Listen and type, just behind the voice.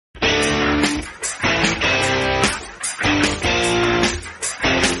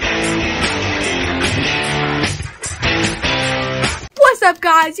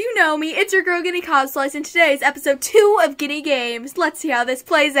up, guys? You know me. It's your girl, Guinea Coslice, and today is episode 2 of Guinea Games. Let's see how this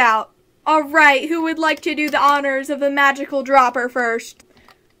plays out. Alright, who would like to do the honors of the magical dropper first?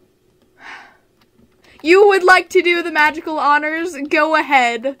 You would like to do the magical honors? Go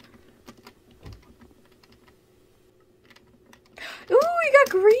ahead. Ooh, you got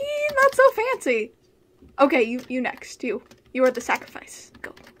green. That's so fancy. Okay, you next. You are the sacrifice.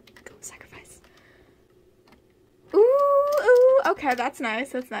 Go sacrifice. Ooh, okay, that's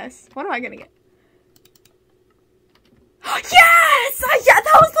nice, that's nice. What am I gonna get? Yes! Yeah,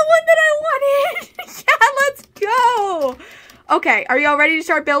 that was the one that I wanted! Yeah, let's go! Okay, are y'all ready to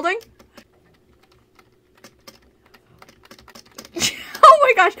start building? Oh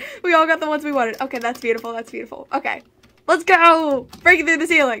my gosh, we all got the ones we wanted. Okay, that's beautiful, that's beautiful. Okay, let's go! Breaking through the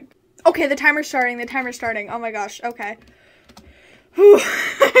ceiling. Okay, the timer's starting, Oh my gosh, okay.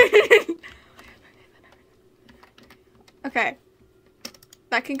 Okay,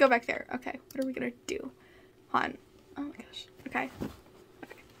 that can go back there. Okay, what are we gonna do? Hold on. Oh my gosh. Okay.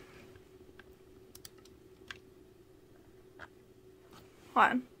 Hold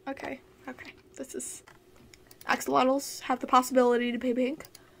on. Okay. This is axolotls have the possibility to be pink.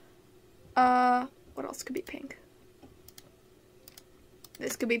 What else could be pink?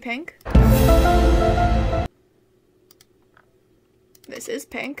 This could be pink. This is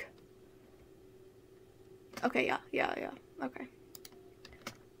pink. Okay, yeah. Okay.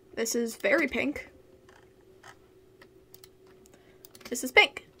 This is very pink. This is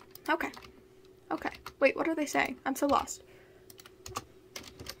pink. Okay. Wait, what are they saying? I'm so lost.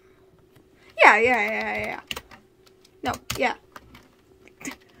 Yeah. No, yeah.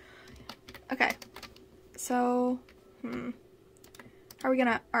 Okay. So, are we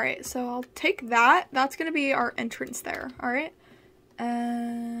gonna, alright, so I'll take that. That's gonna be our entrance there, alright?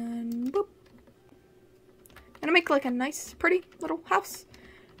 And boop. I'm gonna make like a nice, pretty little house.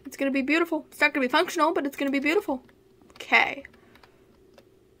 It's gonna be beautiful. It's not gonna be functional, but it's gonna be beautiful. Okay.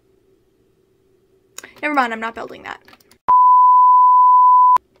 Never mind, I'm not building that.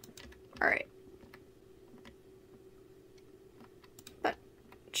 Alright. That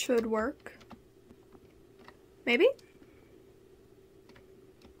should work. Maybe?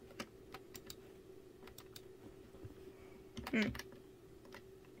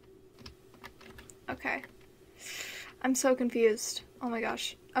 Okay. I'm so confused. Oh my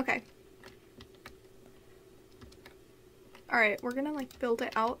gosh. Okay. Alright, we're gonna like build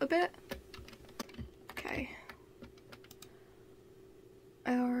it out a bit. Okay.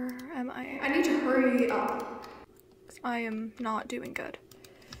 Or am I need to hurry up. I am not doing good.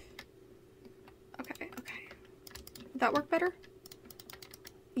 Okay. Would that work better?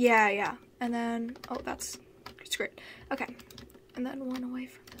 Yeah. And then, oh, that's great. Okay. And then one away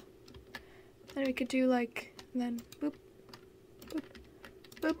from them. Then we could do like, and then boop, boop,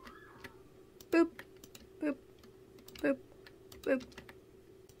 boop, boop, boop, boop, boop,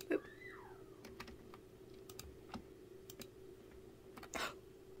 boop.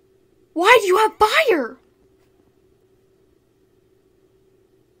 Why do you have fire?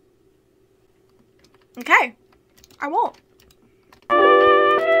 Okay, I won't.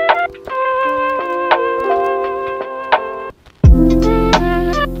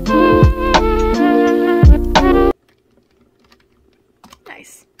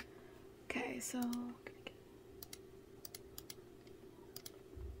 Nice. Okay, so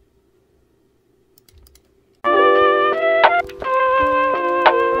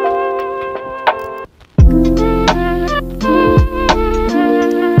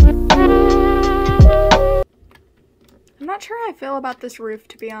I'm not sure how I feel about this roof,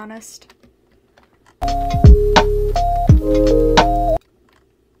 to be honest.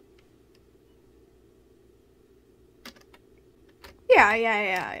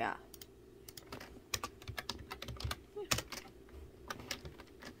 Yeah.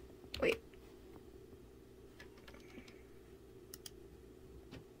 Wait.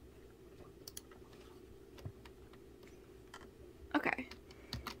 Okay.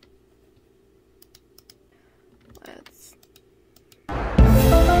 Let's...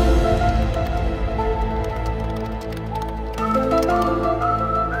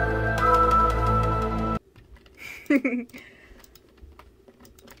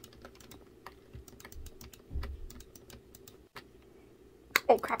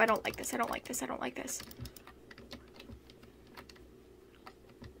 Oh crap, I don't like this.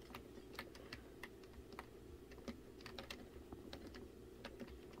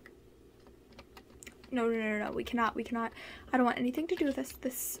 No, we cannot. I don't want anything to do with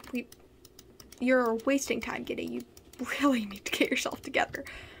this. You're wasting time, Guinea. You really need to get yourself together.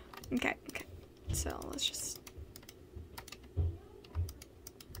 Okay. So let's just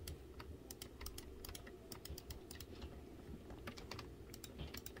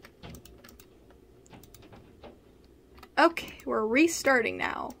Okay, we're restarting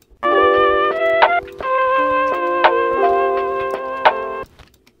now.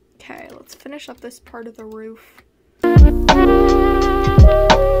 Okay, let's finish up this part of the roof.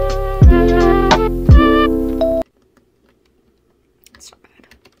 It's not bad.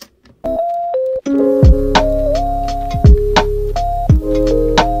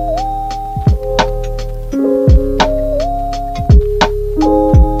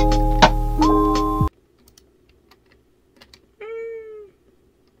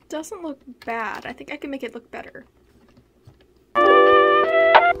 Doesn't look bad. I think I can make it look better.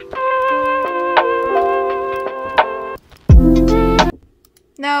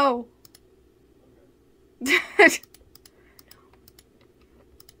 No.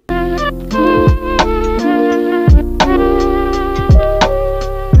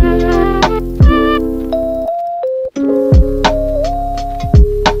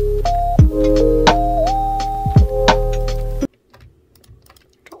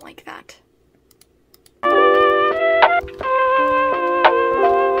 Don't like that.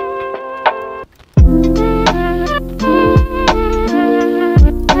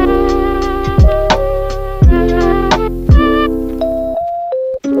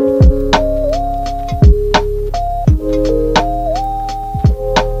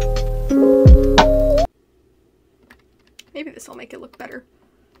 Maybe this will make it look better.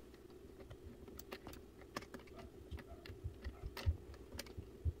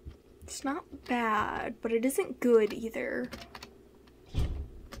 It's not bad, but it isn't good either.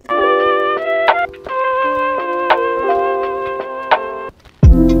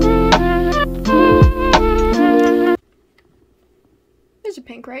 There's a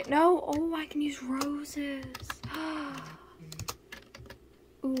pink, right? No? Oh, I can use roses.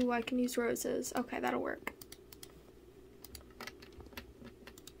 Ooh, I can use roses. Okay, that'll work.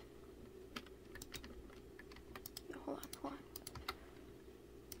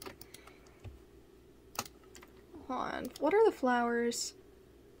 What are the flowers?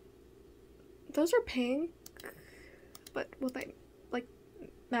 Those are pink, but will they like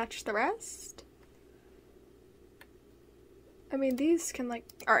match the rest? I mean, these can like,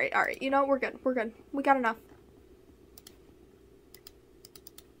 all right, you know, we're good, we got enough.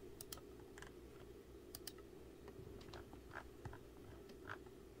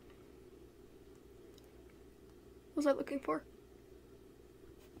 What was I looking for?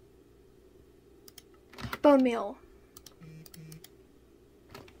 Bone meal.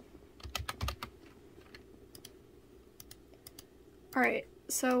 Alright,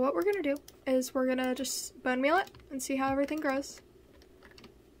 so what we're gonna do is we're gonna just bone meal it and see how everything grows.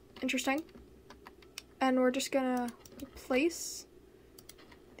 Interesting. And we're just gonna place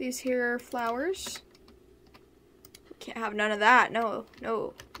these here flowers. We can't have none of that. No,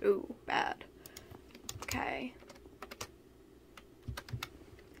 no, ooh, bad. Okay.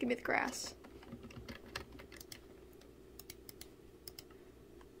 Give me the grass.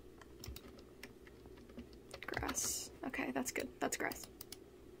 Grass. Okay, that's good. That's grass.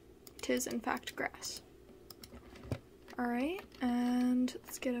 'Tis in fact grass. Alright, and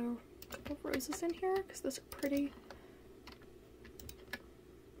let's get a couple of roses in here because those are pretty.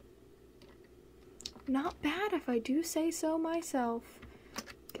 Not bad if I do say so myself.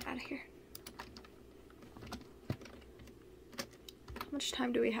 Get out of here. How much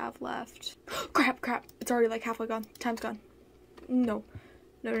time do we have left? Crap. It's already like halfway gone. Time's gone. No.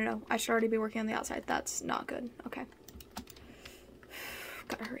 No. I should already be working on the outside. That's not good. Okay.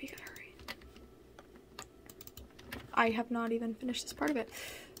 Gotta hurry. I have not even finished this part of it.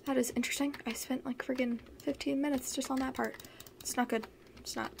 That is interesting. I spent like friggin' 15 minutes just on that part. It's not good.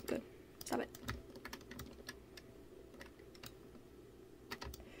 It's not good. Stop it.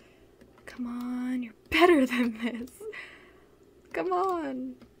 Come on, you're better than this. Come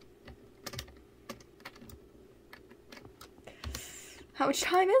on. How much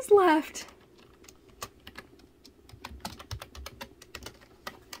time is left?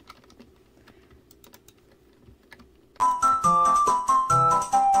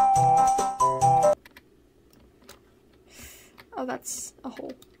 Oh, that's a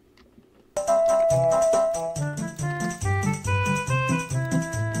hole.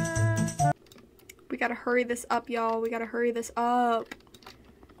 We gotta hurry this up, y'all. We gotta hurry this up.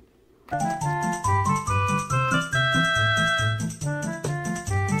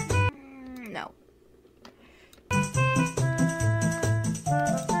 No.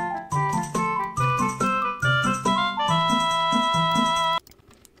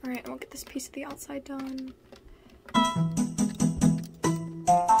 Alright, and we'll get this piece of the outside done.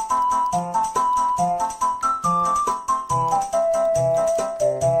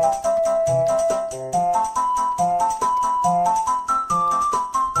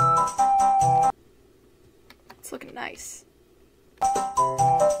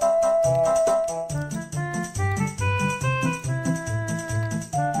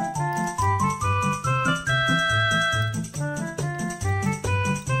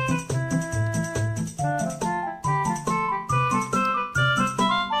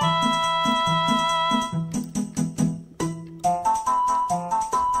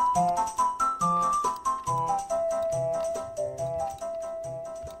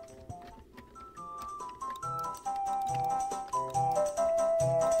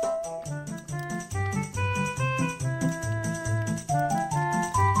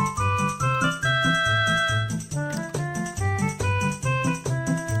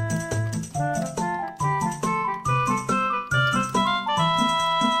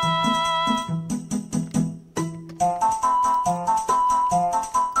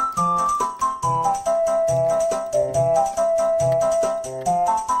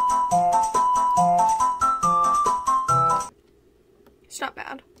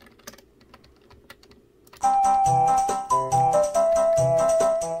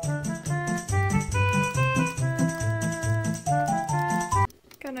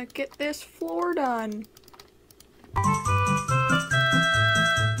 get this floor done.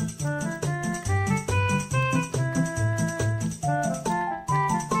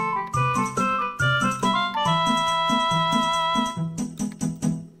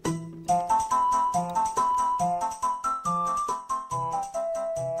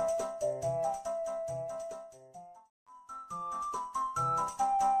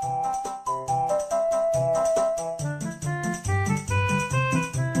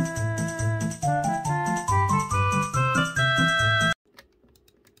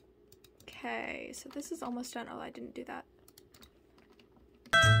 Okay, so this is almost done. Oh, I didn't do that.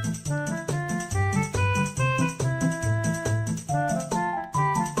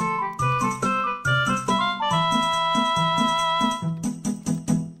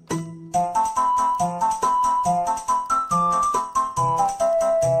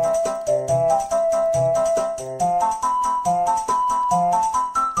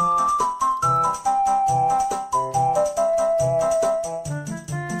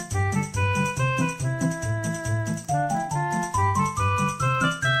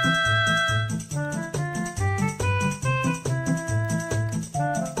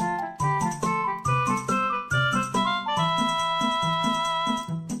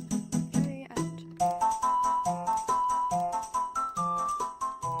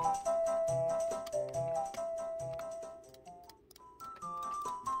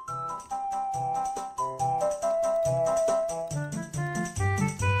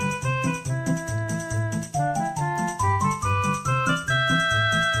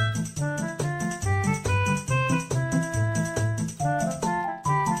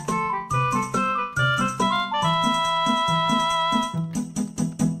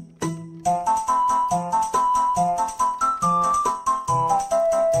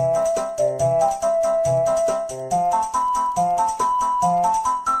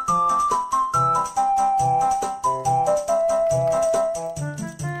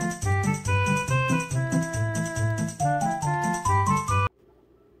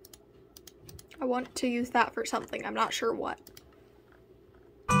 I want to use that for something. I'm not sure what.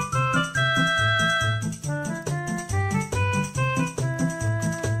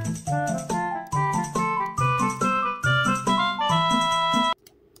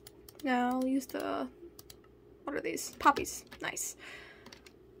 Now I'll use the, what are these? Poppies. Nice.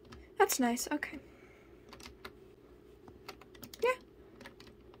 That's nice. Okay. Yeah.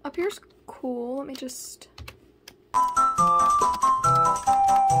 Up here's cool. Let me just...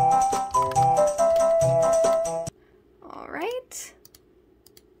 Alright.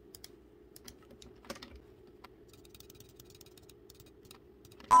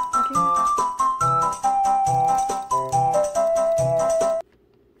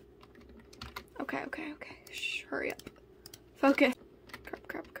 Okay. Shh, hurry up. Focus.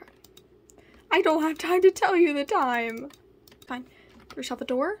 Crap. I don't have time to tell you the time. Fine. Get yourself a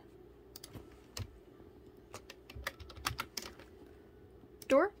door.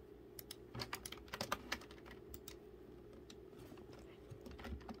 Door.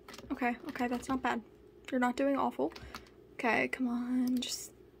 Okay, that's not bad. You're not doing awful. Okay, come on,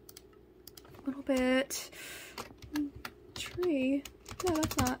 just a little bit. Tree. No,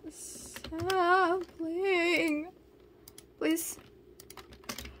 that's not. Sapling. Please.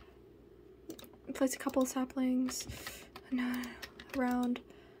 Place a couple of saplings. No. Around.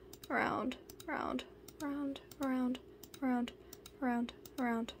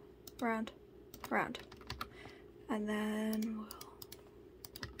 And then we'll...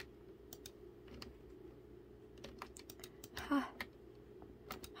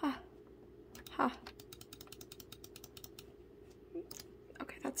 Ha.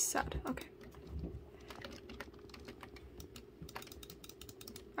 Okay, that's sad. Okay.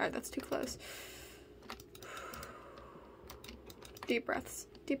 Alright, that's too close. Deep breaths.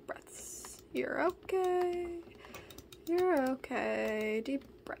 You're okay. Deep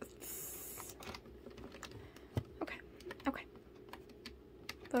breaths. Okay.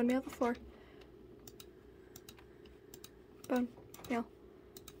 Bone meal the floor. Bone meal.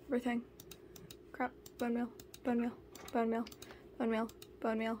 Everything. Crap. Bone meal.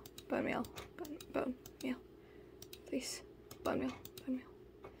 Please. Bone meal.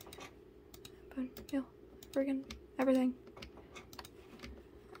 Friggin' everything.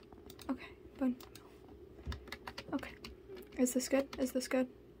 Okay. Bone meal. Okay. Is this good?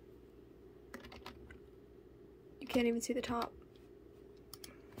 You can't even see the top.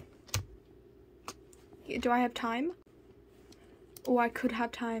 Do I have time? Oh, I could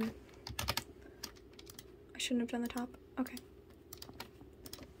have time. I shouldn't have done the top. Okay.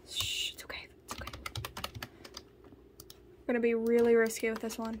 Shh, it's okay. gonna be really risky with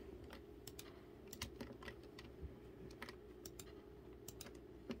this one.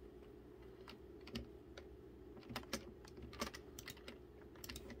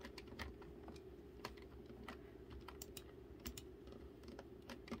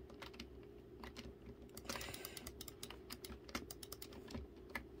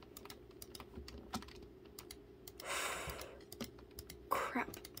 Crap.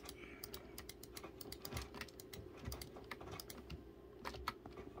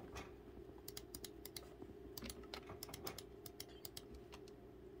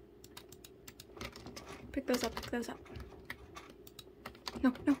 Pick those up, pick those up.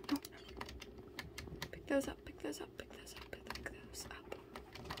 No, no, no. Pick those up, pick those up, pick those up, pick those up.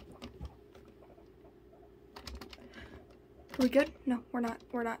 Are we good? No, we're not,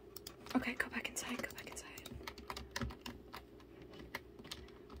 we're not. Okay, go back inside, go back inside.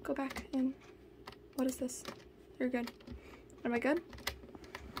 Go back in. What is this? You're good. Am I good?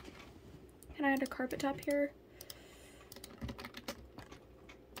 Can I add a carpet top here?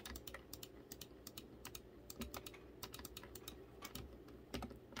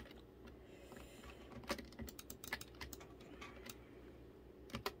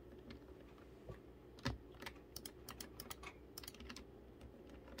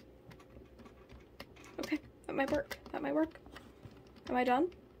 Okay, that might work. That might work. Am I done?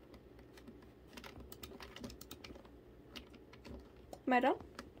 Am I done?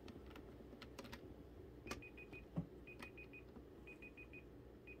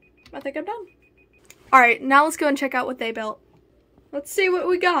 I think I'm done. Alright, now let's go and check out what they built. Let's see what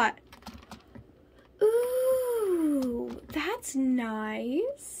we got. Ooh, that's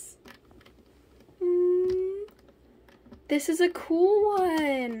nice. This is a cool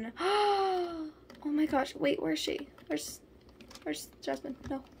one. Oh my gosh, wait, where's she? Where's Jasmine?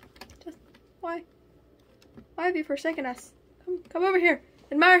 No. Why? Why have you forsaken us? Come over here.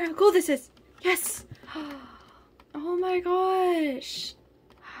 Admire how cool this is. Yes. Oh my gosh.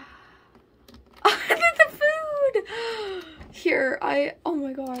 The food. Here, oh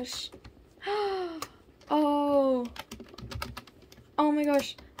my gosh. Oh. Oh my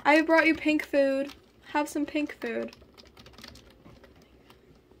gosh. I brought you pink food. Have some pink food.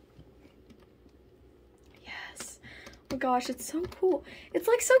 Yes. Oh my gosh, it's so cool. It's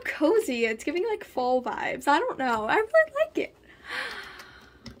like so cozy. It's giving like fall vibes. I don't know. I really like it.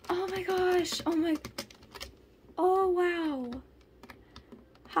 Oh my gosh. Oh my. Oh wow.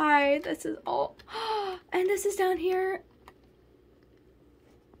 Hi, this is all. And this is down here.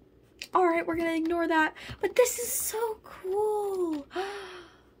 Alright, we're gonna ignore that. But this is so cool.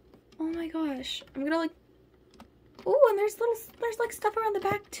 Oh my gosh. I'm gonna like. Ooh, and there's like stuff around the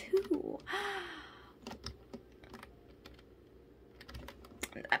back too.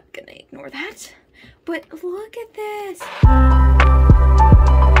 I'm gonna ignore that. But look at this.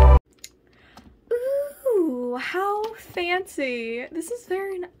 Ooh, how fancy. This is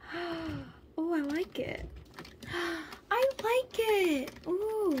very nice. Oh, I like it. I like it.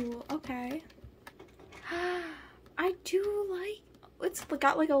 Ooh, okay. I do like, it's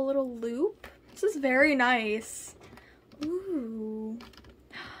got like a little loop. This is very nice. Ooh.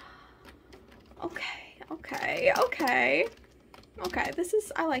 Okay, okay, okay. Okay, this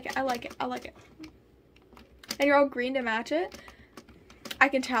is, I like it, I like it, I like it. And you're all green to match it? I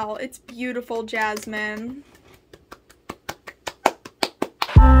can tell. It's beautiful, Jasmine.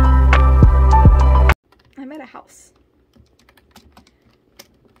 I made a house.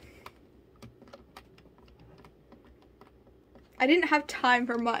 I didn't have time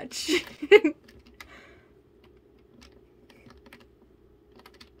for much.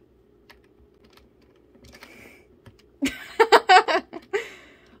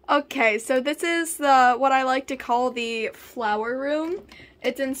 Okay, so this is what I like to call the flower room.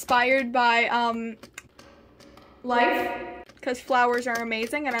 It's inspired by life, because flowers are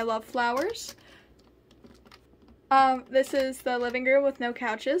amazing and I love flowers. This is the living room with no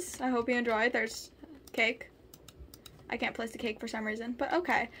couches. I hope you enjoy. There's cake. I can't place the cake for some reason, but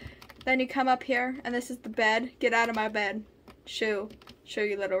okay. Then you come up here, and this is the bed. Get out of my bed. Shoo. Shoo,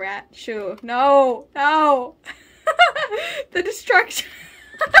 you little rat. Shoo. No! No! The destruction.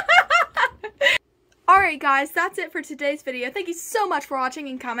 Alright guys, that's it for today's video. Thank you so much for watching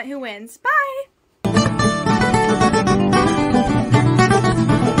and comment who wins. Bye!